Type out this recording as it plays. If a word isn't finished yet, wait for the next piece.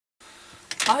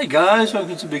Hi guys,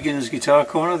 welcome to Beginner's Guitar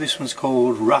Corner. This one's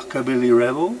called Rockabilly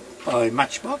Rebel by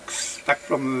Matchbox, back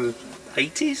from the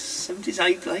 80s, 70s,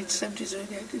 late 70s,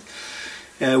 early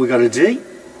 80s. We got a D,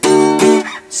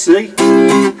 C,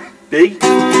 B,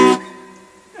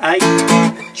 A,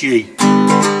 G.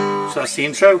 So that's the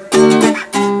intro.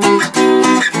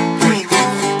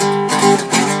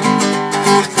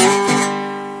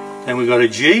 Then we got a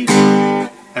G,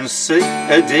 and a C,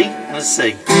 a D, and a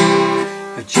C.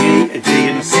 A G, a D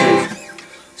and a C.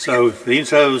 So for the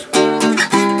intros.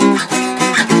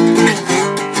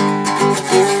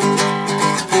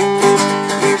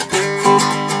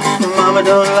 Mama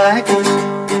don't like it,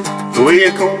 the way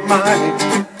you comb my hair.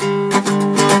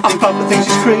 And Papa thinks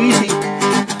it's crazy,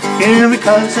 and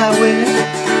because I wear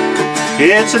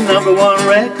it, it's a #1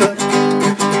 record.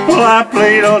 Well, I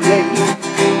played all day.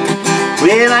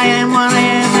 Well, I am what I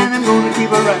am, and I'm gonna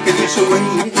keep a rockin' this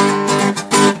away.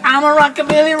 I'm a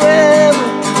rockabilly rebel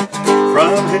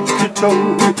from head to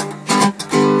toe.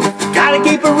 Gotta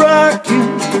keep a rockin'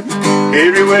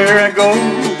 everywhere I go.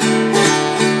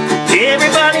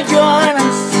 Everybody join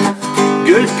us,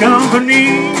 good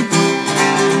company.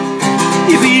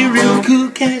 You be a real cool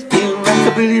cat, be a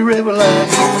rockabilly rebel.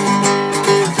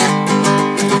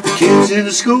 The kids in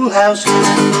the schoolhouse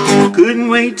couldn't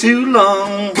wait too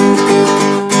long.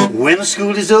 When the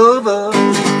school is over,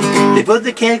 they put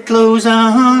the cat clothes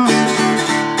on,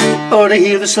 or they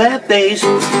hear the slap bass,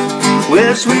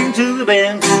 well, swing to the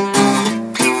band.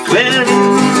 Well, it's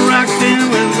gonna rock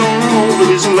then, we're going over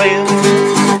this land.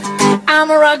 I'm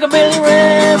a rockabilly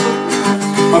rebel,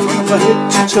 from my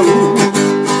head to toe.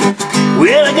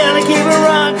 Well, I gotta keep it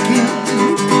rocking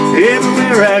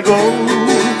everywhere I go.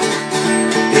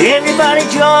 Everybody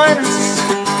join us,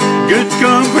 good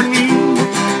company.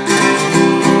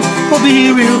 We'll be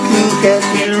a real cool cat,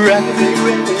 be a rockabilly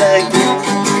rebel like me.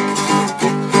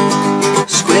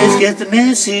 Squares get the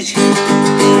message,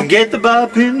 get the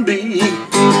bopping beat.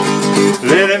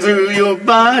 Let it through your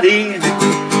body,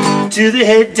 to the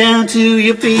head down to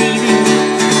your feet.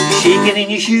 Shake it in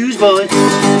your shoes, boy,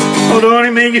 oh, don't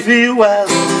it make you feel wild?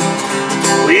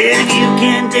 Well, if you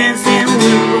can dance, then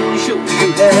we're gonna show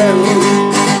you how.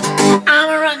 I'm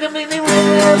a rockabilly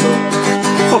rebel,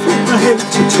 from my head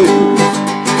to toe.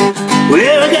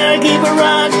 Well, I gotta keep it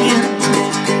rockin'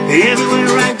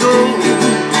 everywhere I go.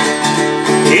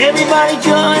 Everybody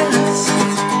join us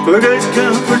for good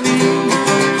company.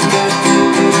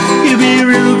 You be a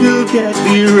real good cat,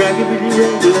 be a rockabilly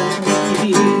rebel like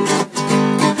me.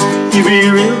 You be a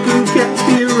real good cat,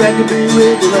 be a rockabilly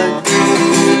rebel like me.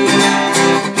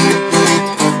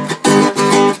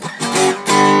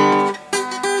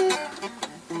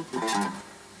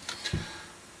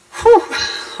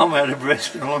 I'm out of breath. It's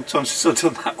been a long time since I've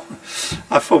done that one.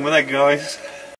 Have fun with that, guys.